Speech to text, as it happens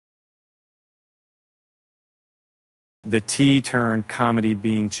The Tea-Turned Comedy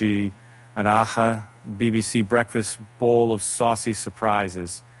兵器arah, BBC breakfast bowl of saucy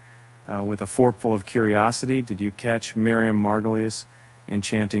surprises. With a forkful of curiosity, did you catch Miriam Margolyes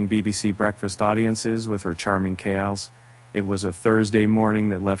enchanting BBC breakfast audiences with her charming chaos? It was a Thursday morning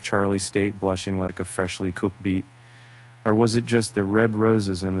that left Charlie Stayt blushing like a freshly cooked beet. Or was it just the red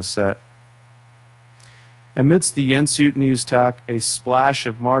roses in the set? Amidst the Yensuit news talk, a splash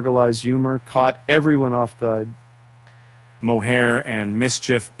of Margolyes humor caught everyone off guard. Mohair and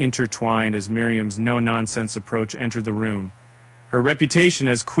mischief intertwined as Miriam's no-nonsense approach entered the room. Her reputation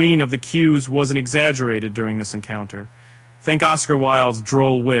as queen of the cues wasn't exaggerated during this encounter. Think Oscar Wilde's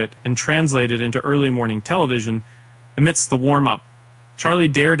droll wit, and translated into early morning television. Amidst the warm-up, Charlie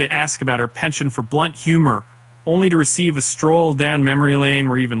dared to ask about her penchant for blunt humor, only to receive a stroll down memory lane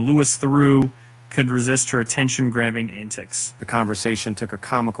where even Louis Theroux could resist her attention-grabbing antics. The conversation took a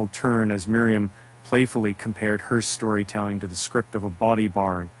comical turn as Miriam playfully compared her storytelling to the script of a body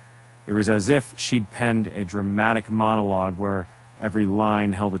barn. It was as if she'd penned a dramatic monologue where every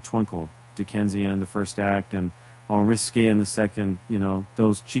line held a twinkle. Dickensian in the first act and en risque in the second,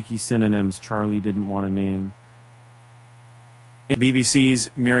 those cheeky synonyms Charlie didn't want to name. In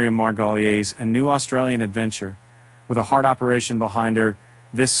BBC's Miriam Margolyes, a new Australian adventure. With a hard operation behind her,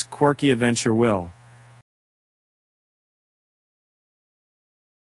 this quirky adventure will,